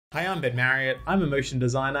Hi, I'm Ben Marriott, I'm a motion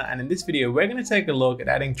designer, and in this video we're going to take a look at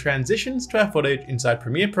adding transitions to our footage inside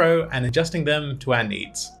Premiere Pro and adjusting them to our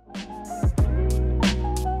needs.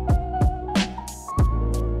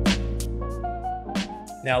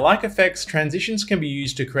 Now, like effects, transitions can be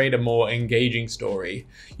used to create a more engaging story.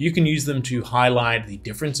 You can use them to highlight the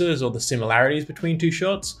differences or the similarities between two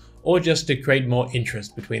shots, or just to create more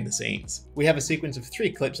interest between the scenes. We have a sequence of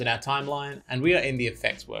 3 clips in our timeline, and we are in the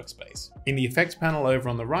effects workspace. In the effects panel over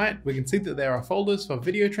on the right, we can see that there are folders for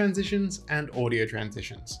video transitions and audio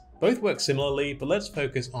transitions. Both work similarly, but let's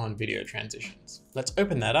focus on video transitions. Let's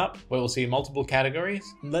open that up, where we'll see multiple categories,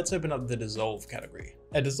 and let's open up the dissolve category.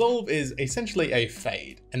 A dissolve is essentially a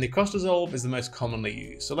fade, and the cross dissolve is the most commonly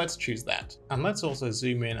used, so let's choose that. And let's also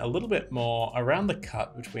zoom in a little bit more around the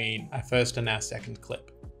cut between our first and our second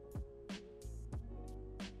clip.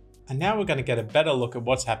 And now we're going to get a better look at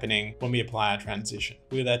what's happening when we apply our transition.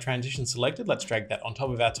 With our transition selected, let's drag that on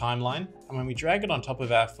top of our timeline. And when we drag it on top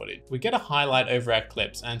of our footage, we get a highlight over our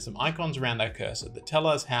clips and some icons around our cursor that tell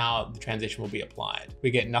us how the transition will be applied.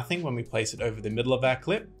 We get nothing when we place it over the middle of our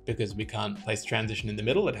clip because we can't place the transition in the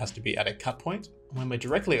middle. It has to be at a cut point. When we're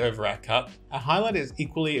directly over our cut, our highlight is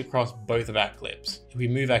equally across both of our clips. If we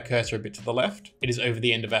move our cursor a bit to the left, it is over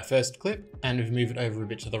the end of our first clip, and if we move it over a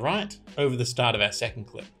bit to the right, over the start of our second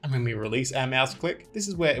clip. And when we release our mouse click, this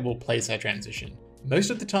is where it will place our transition. Most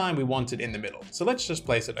of the time we want it in the middle, so let's just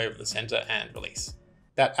place it over the center and release.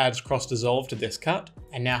 That adds cross dissolve to this cut,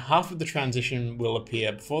 and now half of the transition will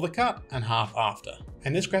appear before the cut and half after.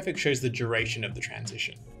 And this graphic shows the duration of the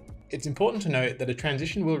transition. It's important to note that a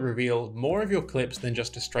transition will reveal more of your clips than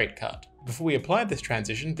just a straight cut. Before we applied this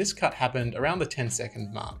transition, this cut happened around the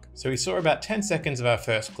 10-second mark. So we saw about 10 seconds of our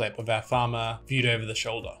first clip of our farmer viewed over the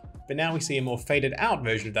shoulder. But now we see a more faded out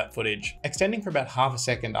version of that footage, extending for about half a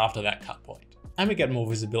second after that cut point. And we get more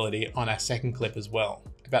visibility on our second clip as well,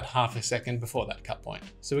 about half a second before that cut point.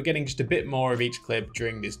 So we're getting just a bit more of each clip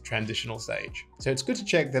during this transitional stage. So it's good to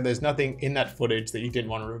check that there's nothing in that footage that you didn't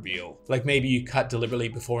want to reveal. Like maybe you cut deliberately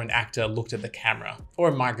before an actor looked at the camera, or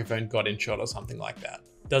a microphone got in shot or something like that.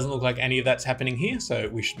 Doesn't look like any of that's happening here, so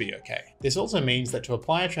we should be okay. This also means that to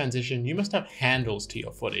apply a transition, you must have handles to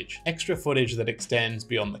your footage, extra footage that extends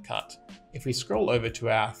beyond the cut. If we scroll over to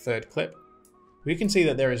our third clip, we can see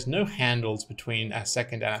that there is no handles between our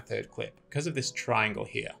second and our third clip because of this triangle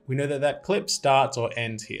here. We know that that clip starts or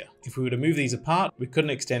ends here. If we were to move these apart, we couldn't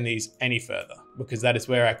extend these any further because that is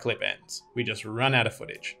where our clip ends. We just run out of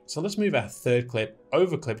footage. So let's move our third clip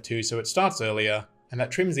over clip 2 so it starts earlier, and that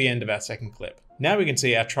trims the end of our second clip. Now we can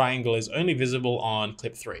see our triangle is only visible on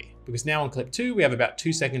clip 3 because now on clip 2 we have about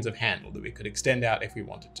 2 seconds of handle that we could extend out if we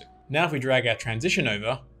wanted to. Now if we drag our transition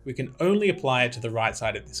over, we can only apply it to the right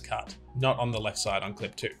side of this cut, not on the left side on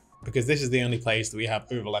clip 2, because this is the only place that we have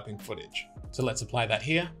overlapping footage. So let's apply that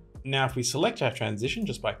here. Now if we select our transition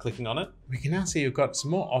just by clicking on it, we can now see we've got some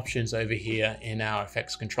more options over here in our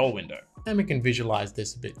effects control window, and we can visualize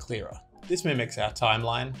this a bit clearer. This mimics our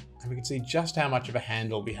timeline, and we can see just how much of a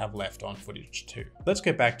handle we have left on footage 2. Let's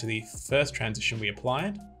go back to the first transition we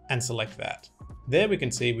applied and select that. There we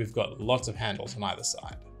can see we've got lots of handles on either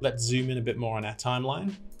side. Let's zoom in a bit more on our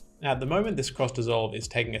timeline. Now at the moment this cross dissolve is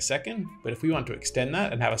taking a second, but if we want to extend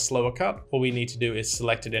that and have a slower cut, all we need to do is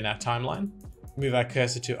select it in our timeline, move our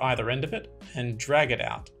cursor to either end of it, and drag it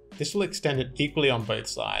out. This will extend it equally on both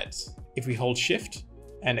sides. If we hold Shift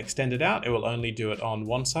and extend it out, it will only do it on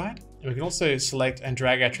one side. And we can also select and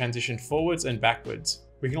drag our transition forwards and backwards.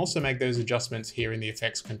 We can also make those adjustments here in the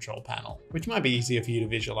effects control panel, which might be easier for you to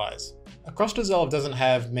visualize. A cross dissolve doesn't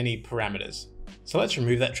have many parameters. So let's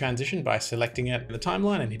remove that transition by selecting it in the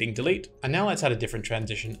timeline and hitting delete. And now let's add a different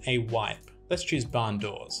transition, a wipe. Let's choose barn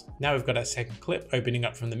doors. Now we've got our second clip opening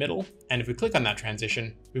up from the middle. And if we click on that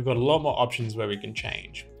transition, we've got a lot more options where we can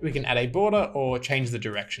change. We can add a border or change the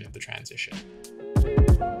direction of the transition.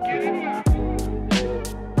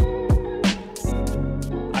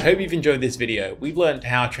 I hope you've enjoyed this video. We've learned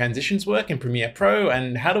how transitions work in Premiere Pro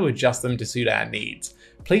and how to adjust them to suit our needs.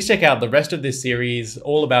 Please check out the rest of this series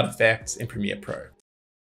all about effects in Premiere Pro.